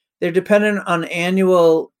because they're dependent on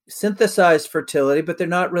annual synthesized fertility, but they're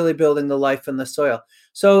not really building the life in the soil.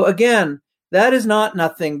 So again, that is not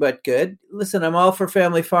nothing but good. Listen, I'm all for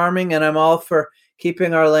family farming, and I'm all for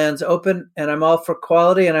keeping our lands open, and I'm all for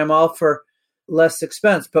quality, and I'm all for less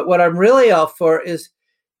expense. But what I'm really all for is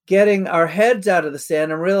getting our heads out of the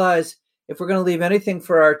sand and realize if we're going to leave anything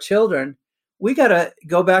for our children, we got to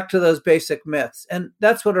go back to those basic myths. And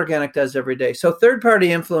that's what organic does every day. So third-party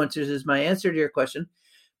influencers is my answer to your question.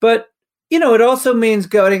 But, it also means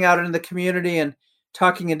going out into the community and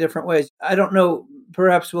talking in different ways. I don't know,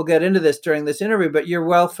 perhaps we'll get into this during this interview, but you're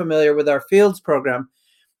well familiar with our Fields program,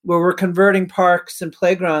 where we're converting parks and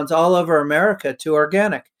playgrounds all over America to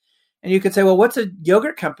organic. And you could say, well, what's a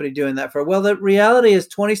yogurt company doing that for? Well, the reality is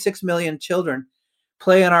 26 million children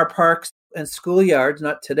play in our parks and schoolyards,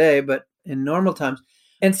 not today, but in normal times.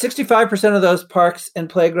 And 65% of those parks and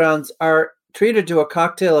playgrounds are treated to a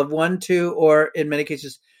cocktail of 1, 2, or in many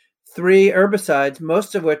cases, 3 herbicides,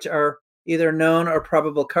 most of which are either known or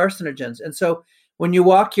probable carcinogens. And so when you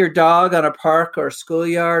walk your dog on a park or a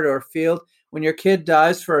schoolyard or a field, when your kid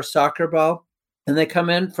dives for a soccer ball and they come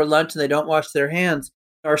in for lunch and they don't wash their hands,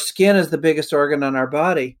 our skin is the biggest organ on our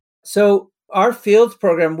body. So our Fields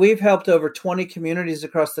program, we've helped over 20 communities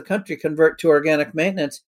across the country convert to organic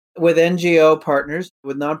maintenance with NGO partners,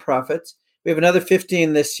 with nonprofits. We have another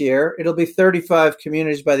 15 this year. It'll be 35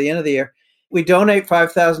 communities by the end of the year. We donate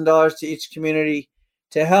 $5,000 to each community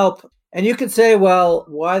to help. And you could say, well,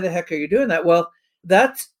 why the heck are you doing that? Well,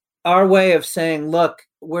 that's our way of saying, look,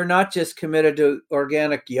 we're not just committed to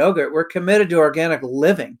organic yogurt. We're committed to organic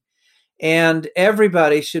living. And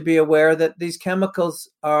everybody should be aware that these chemicals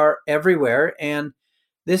are everywhere. And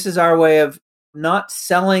this is our way of not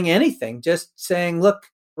selling anything, just saying, look,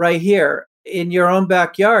 right here in your own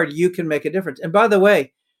backyard, you can make a difference. And by the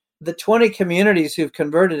way, the 20 communities who've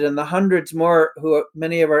converted and the hundreds more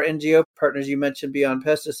many of our NGO partners you mentioned Beyond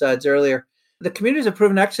Pesticides earlier, the communities have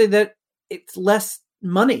proven actually that it's less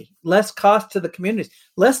money, less cost to the communities,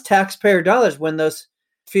 less taxpayer dollars when those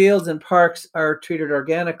fields and parks are treated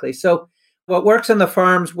organically. So what works on the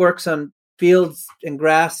farms works on fields and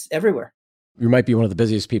grass everywhere. You might be one of the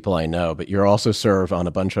busiest people I know, but you're also serve on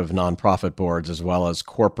a bunch of nonprofit boards as well as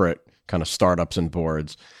corporate kind of startups and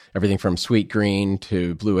boards, everything from Sweet Green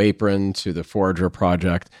to Blue Apron to the Forager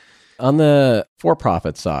Project. On the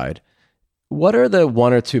for-profit side, what are the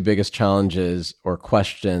 1 or 2 biggest challenges or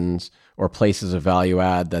questions or places of value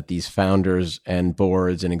add that these founders and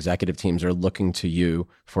boards and executive teams are looking to you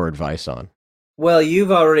for advice on? Well,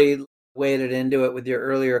 you've already waded into it with your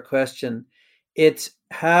earlier question. It's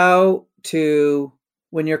how to,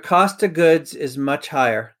 when your cost of goods is much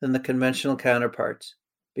higher than the conventional counterparts,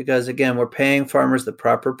 because again, we're paying farmers the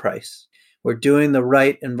proper price. We're doing the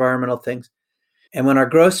right environmental things. And when our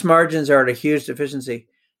gross margins are at a huge deficiency,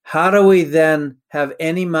 how do we then have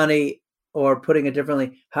any money, or putting it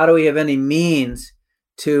differently, how do we have any means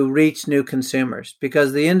to reach new consumers?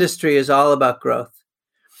 Because the industry is all about growth.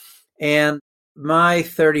 And my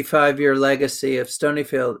 35-year legacy of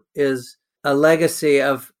Stonyfield is a legacy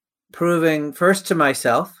of proving first to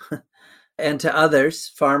myself and to others,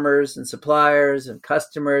 farmers and suppliers and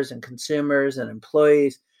customers and consumers and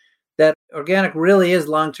employees, that organic really is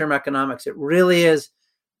long-term economics. It really is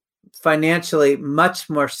financially much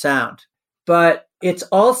more sound. But it's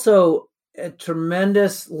also a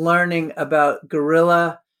tremendous learning about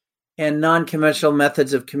guerrilla and non-conventional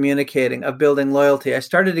methods of communicating, of building loyalty. I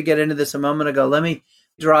started to get into this a moment ago. Let me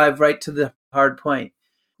drive right to the hard point.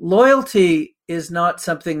 Loyalty is not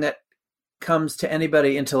something that comes to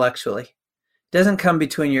anybody intellectually. It doesn't come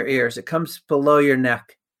between your ears. It comes below your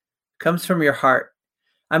neck. It comes from your heart.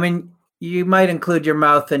 I mean, you might include your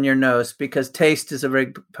mouth and your nose because taste is a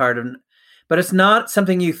big part of it. But it's not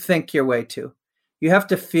something you think your way to. You have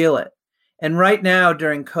to feel it. And right now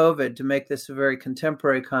during COVID, to make this a very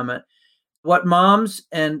contemporary comment, what moms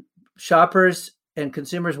and shoppers and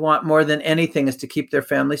consumers want more than anything is to keep their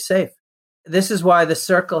families safe. This is why the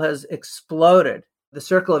circle has exploded, the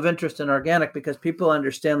circle of interest in organic, because people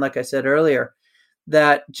understand, like I said earlier,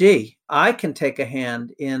 that, gee, I can take a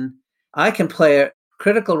hand in, I can play a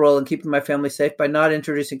critical role in keeping my family safe by not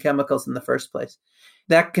introducing chemicals in the first place.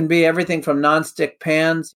 That can be everything from nonstick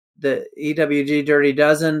pans, the EWG Dirty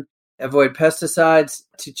Dozen, avoid pesticides,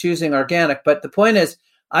 to choosing organic. But the point is,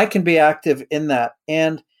 I can be active in that.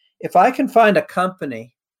 And if I can find a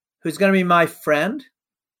company who's going to be my friend,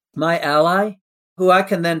 my ally, who I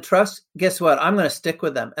can then trust, guess what? I'm going to stick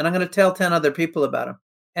with them. And I'm going to tell 10 other people about them.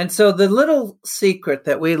 And so the little secret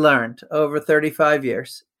that we learned over 35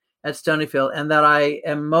 years at Stonyfield, and that I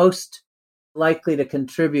am most likely to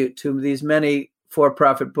contribute to these many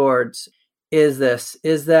for-profit boards, is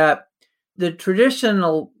that the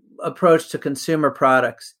traditional approach to consumer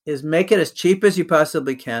products is make it as cheap as you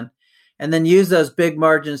possibly can, and then use those big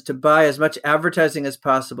margins to buy as much advertising as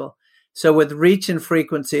possible. So with reach and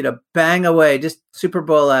frequency to bang away, just Super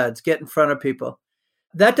Bowl ads, get in front of people.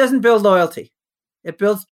 That doesn't build loyalty. It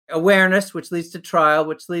builds awareness, which leads to trial,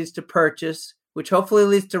 which leads to purchase, which hopefully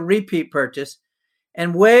leads to repeat purchase.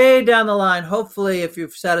 And way down the line, hopefully, if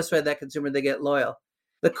you've satisfied that consumer, they get loyal.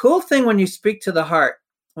 The cool thing when you speak to the heart,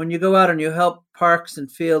 when you go out and you help parks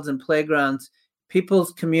and fields and playgrounds,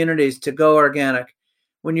 people's communities to go organic,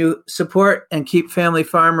 when you support and keep family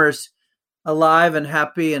farmers alive and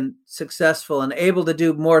happy and successful and able to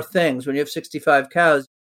do more things, when you have 65 cows,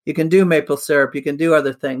 you can do maple syrup, you can do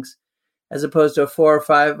other things, as opposed to a 4 or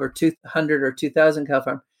 5 or 200 or 2,000 cow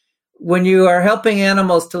farm. When you are helping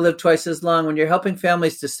animals to live twice as long, when you're helping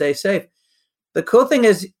families to stay safe, the cool thing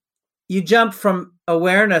is you jump from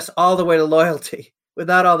awareness all the way to loyalty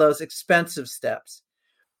without all those expensive steps.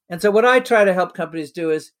 And so what I try to help companies do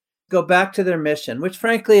is go back to their mission, which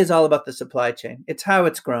frankly is all about the supply chain. It's how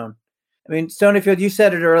it's grown. I mean, Stonyfield, you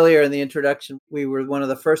said it earlier in the introduction. We were one of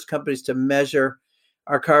the first companies to measure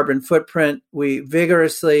our carbon footprint. We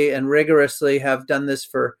vigorously and rigorously have done this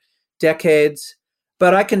for decades.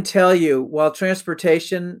 But I can tell you, while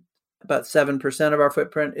transportation, about 7% of our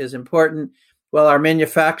footprint is important, while our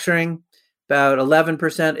manufacturing, about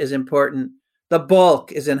 11% is important, the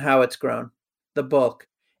bulk is in how it's grown, the bulk.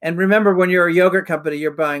 And remember, when you're a yogurt company,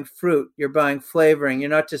 you're buying fruit, you're buying flavoring, you're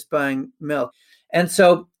not just buying milk. And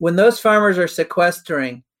so when those farmers are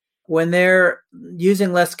sequestering, when they're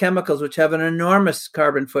using less chemicals, which have an enormous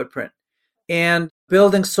carbon footprint, and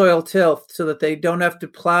building soil tilth so that they don't have to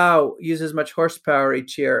plow, use as much horsepower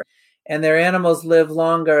each year, and their animals live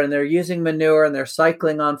longer, and they're using manure, and they're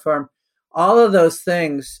cycling on farm, all of those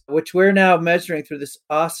things, which we're now measuring through this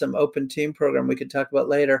awesome open team program we could talk about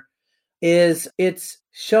later, it's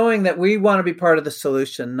showing that we want to be part of the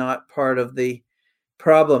solution, not part of the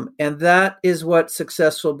problem. And that is what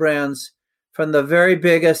successful brands, from the very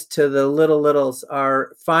biggest to the littles,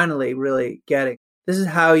 are finally really getting. This is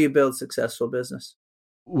how you build successful business.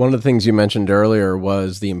 One of the things you mentioned earlier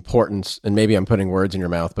was the importance, and maybe I'm putting words in your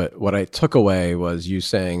mouth, but what I took away was you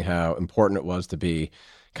saying how important it was to be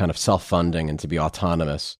kind of self-funding and to be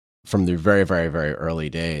autonomous from the very, very, very early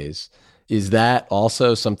days. Is that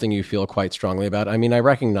also something you feel quite strongly about? I mean, I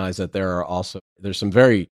recognize that there's some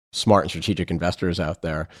very smart and strategic investors out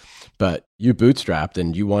there, but you bootstrapped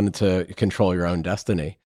and you wanted to control your own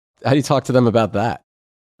destiny. How do you talk to them about that?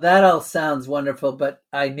 That all sounds wonderful, but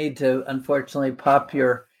I need to, unfortunately, pop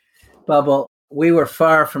your bubble. We were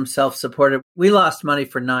far from self-supported. We lost money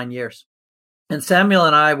for 9 years. And Samuel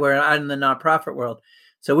and I were in the nonprofit world,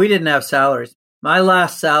 so we didn't have salaries. My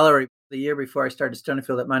last salary the year before I started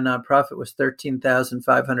Stonyfield at my nonprofit was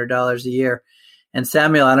 $13,500 a year. And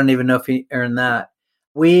Samuel, I don't even know if he earned that.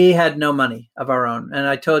 We had no money of our own. And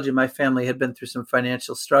I told you my family had been through some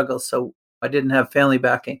financial struggles, so I didn't have family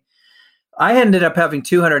backing. I ended up having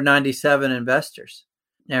 297 investors,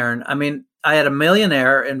 Aaron. I mean, I had a $1 million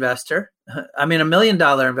investor,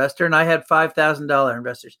 and I had $5,000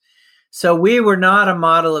 investors. So we were not a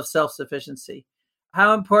model of self-sufficiency.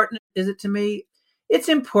 How important is it to me? It's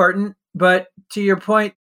important, but to your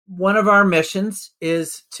point, one of our missions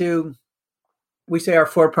is we say our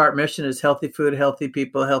 4-part mission is healthy food, healthy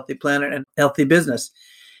people, healthy planet, and healthy business.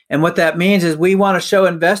 And what that means is we want to show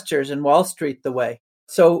investors in Wall Street the way.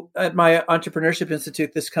 So at my Entrepreneurship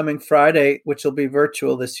Institute this coming Friday, which will be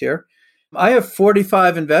virtual this year, I have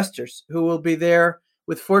 45 investors who will be there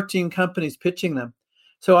with 14 companies pitching them.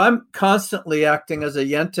 So I'm constantly acting as a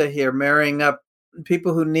yenta here, marrying up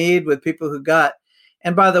people who need with people who got.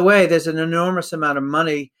 And by the way, there's an enormous amount of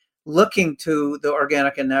money looking to the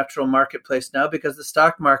organic and natural marketplace now because the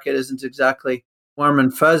stock market isn't exactly warm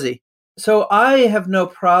and fuzzy. So I have no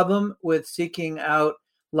problem with seeking out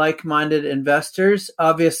like-minded investors.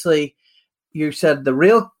 Obviously, you said the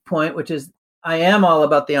real point, which is I am all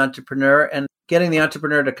about the entrepreneur, and getting the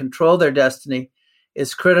entrepreneur to control their destiny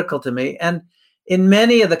is critical to me. And in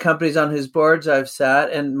many of the companies on whose boards I've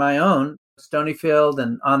sat, and my own, Stonyfield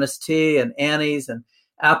and Honest Tea and Annie's and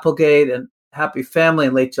Applegate and Happy Family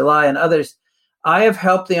and Late July and others, I have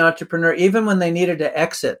helped the entrepreneur even when they needed to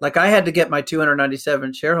exit. Like I had to get my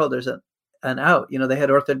 297 shareholders and out. You know, they had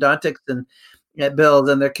orthodontics and bills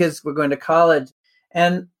and their kids were going to college.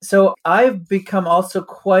 And so I've become also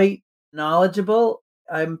quite knowledgeable,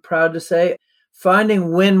 I'm proud to say,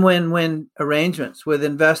 finding win-win-win arrangements with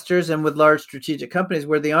investors and with large strategic companies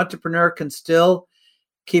where the entrepreneur can still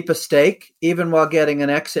keep a stake even while getting an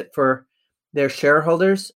exit for their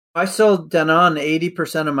shareholders. I sold Danone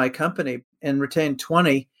 80% of my company and retained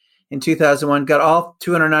 20 in 2001, got all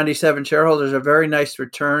 297 shareholders a very nice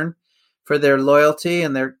return for their loyalty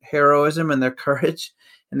and their heroism and their courage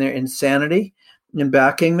and their insanity in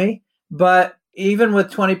backing me. But even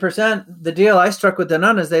with 20%, the deal I struck with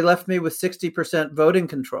Danone is they left me with 60% voting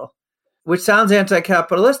control, which sounds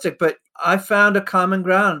anti-capitalistic, but I found a common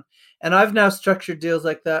ground. And I've now structured deals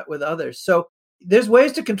like that with others. So there's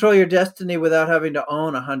ways to control your destiny without having to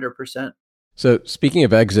own 100%. So speaking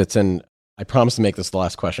of exits, and I promise to make this the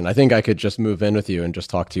last question, I think I could just move in with you and just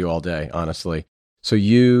talk to you all day, honestly. So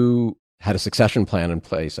you had a succession plan in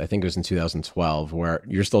place, I think it was in 2012, where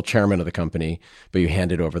you're still chairman of the company, but you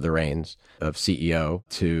handed over the reins of CEO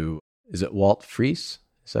to, is it Walt Fries?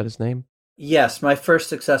 Is that his name? Yes, my first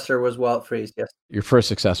successor was Walt Fries, yes. Your first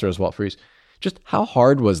successor was Walt Fries. Just how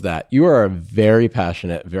hard was that? You are a very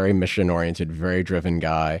passionate, very mission-oriented, very driven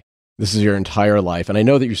guy. This is your entire life. And I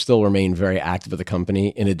know that you still remain very active with the company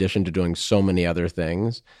in addition to doing so many other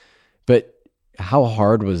things. But how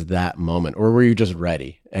hard was that moment? Or were you just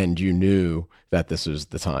ready and you knew that this was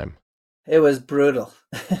the time? It was brutal.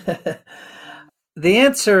 The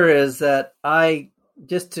answer is that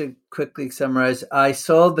just to quickly summarize, I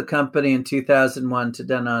sold the company in 2001 to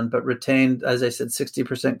Danone, but retained, as I said,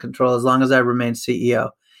 60% control as long as I remained CEO.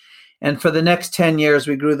 And for the next 10 years,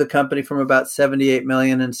 we grew the company from about 78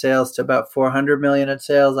 million in sales to about 400 million in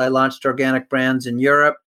sales. I launched organic brands in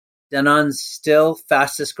Europe. Danone's still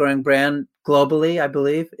fastest growing brand globally, I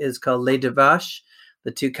believe, is called Lait de Vache,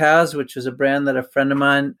 the two cows, which was a brand that a friend of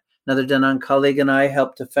mine, another Danone colleague, and I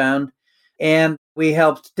helped to found. And we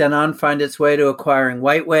helped Danone find its way to acquiring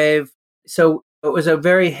WhiteWave. So it was a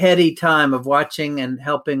very heady time of watching and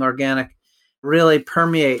helping organic really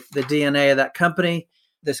permeate the DNA of that company.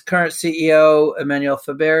 This current CEO, Emmanuel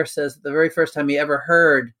Faber, says the very first time he ever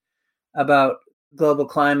heard about global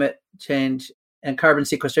climate change and carbon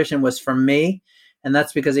sequestration was from me. And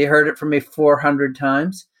that's because he heard it from me 400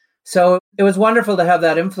 times. So it was wonderful to have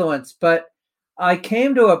that influence. But I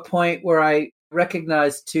came to a point where I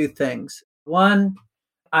recognized two things. One,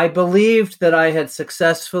 I believed that I had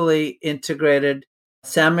successfully integrated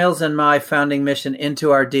Samuel's and my founding mission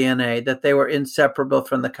into our DNA, that they were inseparable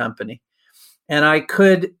from the company. And I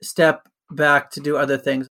could step back to do other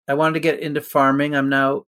things. I wanted to get into farming. I'm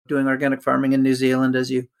now doing organic farming in New Zealand, as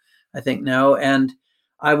you, I think, know. And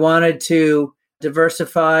I wanted to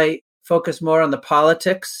diversify, focus more on the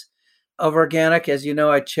politics of organic. As you know,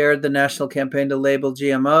 I chaired the national campaign to label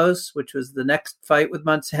GMOs, which was the next fight with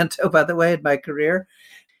Monsanto, by the way, in my career.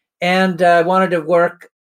 And I wanted to work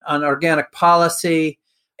on organic policy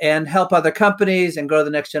and help other companies and grow the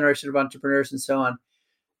next generation of entrepreneurs and so on.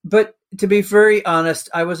 But to be very honest,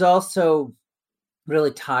 I was also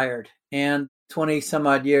really tired and 20 some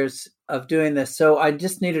odd years of doing this. So I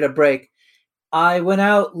just needed a break. I went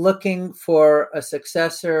out looking for a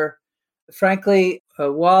successor. Frankly,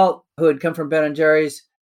 Walt, who had come from Ben & Jerry's,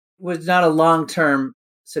 was not a long-term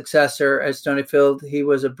successor at Stonyfield. He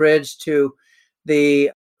was a bridge to the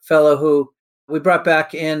fellow who we brought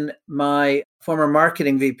back in, my former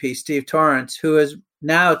marketing VP, Steve Torrance, who is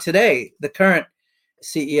now today the current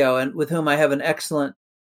CEO and with whom I have an excellent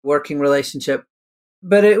working relationship.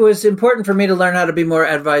 But it was important for me to learn how to be more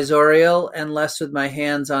advisorial and less with my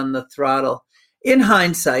hands on the throttle. In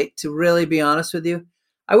hindsight, to really be honest with you,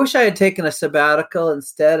 I wish I had taken a sabbatical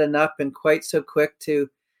instead and not been quite so quick to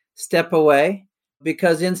step away,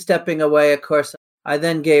 because in stepping away, of course, I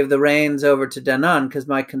then gave the reins over to Danone because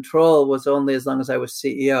my control was only as long as I was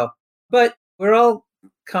CEO. But we're all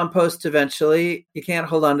compost eventually. You can't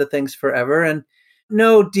hold on to things forever. And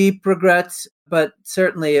no deep regrets, but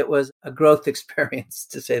certainly it was a growth experience,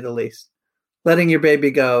 to say the least. Letting your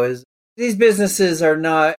baby go is, these businesses are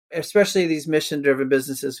not, especially these mission-driven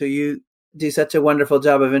businesses who you do such a wonderful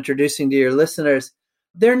job of introducing to your listeners,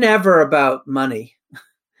 they're never about money.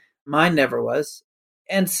 Mine never was.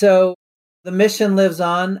 And so the mission lives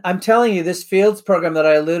on. I'm telling you, this Fields program that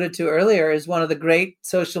I alluded to earlier is one of the great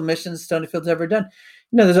social missions Stonyfield's ever done.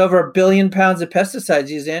 You know, there's over 1 billion pounds of pesticides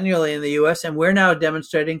used annually in the U.S., and we're now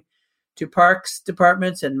demonstrating to parks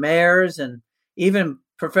departments and mayors and even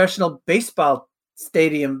professional baseball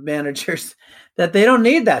stadium managers that they don't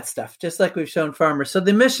need that stuff, just like we've shown farmers. So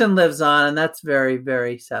the mission lives on, and that's very,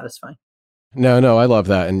 very satisfying. No, I love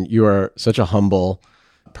that. And you are such a humble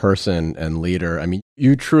person and leader. I mean,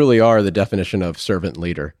 you truly are the definition of servant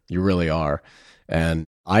leader. You really are. And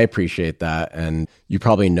I appreciate that. And you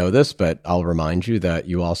probably know this, but I'll remind you that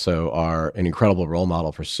you also are an incredible role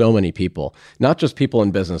model for so many people, not just people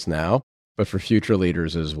in business now, but for future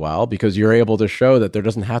leaders as well, because you're able to show that there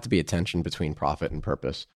doesn't have to be a tension between profit and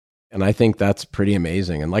purpose. And I think that's pretty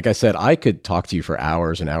amazing. And like I said, I could talk to you for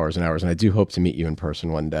hours and hours and hours, and I do hope to meet you in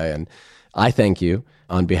person one day. And I thank you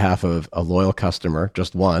on behalf of a loyal customer,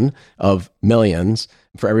 just one of millions,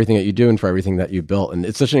 for everything that you do and for everything that you built. And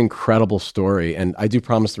it's such an incredible story. And I do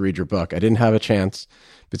promise to read your book. I didn't have a chance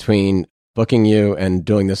between booking you and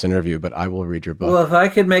doing this interview, but I will read your book. Well, if I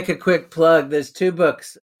could make a quick plug, there's 2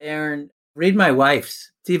 books, Aaron. Read my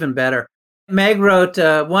wife's. It's even better. Meg wrote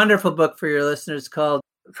a wonderful book for your listeners called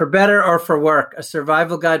For Better or For Work, a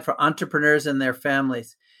survival guide for entrepreneurs and their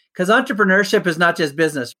families. Because entrepreneurship is not just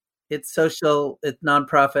business. It's social, it's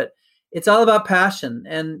nonprofit. It's all about passion.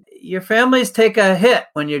 And your families take a hit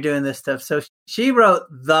when you're doing this stuff. So she wrote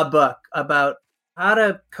the book about how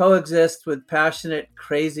to coexist with passionate,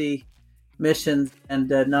 crazy missions and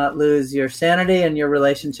not lose your sanity and your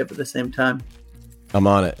relationship at the same time. I'm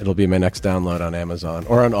on it. It'll be my next download on Amazon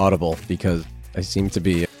or on Audible, because I seem to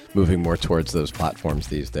be moving more towards those platforms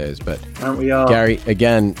these days. But aren't we all? Gary,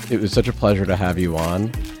 again, it was such a pleasure to have you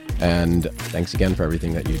on. And thanks again for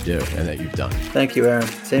everything that you do and that you've done. Thank you, Aaron.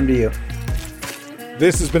 Same to you.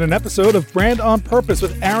 This has been an episode of Brand on Purpose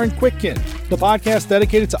with Aaron Kwittken, the podcast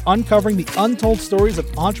dedicated to uncovering the untold stories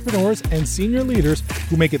of entrepreneurs and senior leaders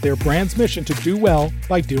who make it their brand's mission to do well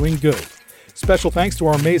by doing good. Special thanks to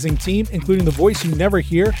our amazing team, including the voice you never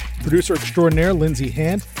hear, producer extraordinaire Lindsay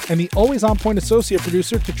Hand, and the always on-point associate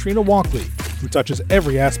producer Katrina Walkley, who touches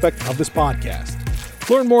every aspect of this podcast.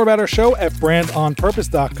 Learn more about our show at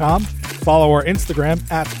brandonpurpose.com, follow our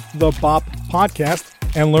Instagram at The Bop Podcast,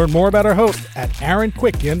 and learn more about our host at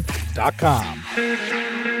aaronkwittken.com.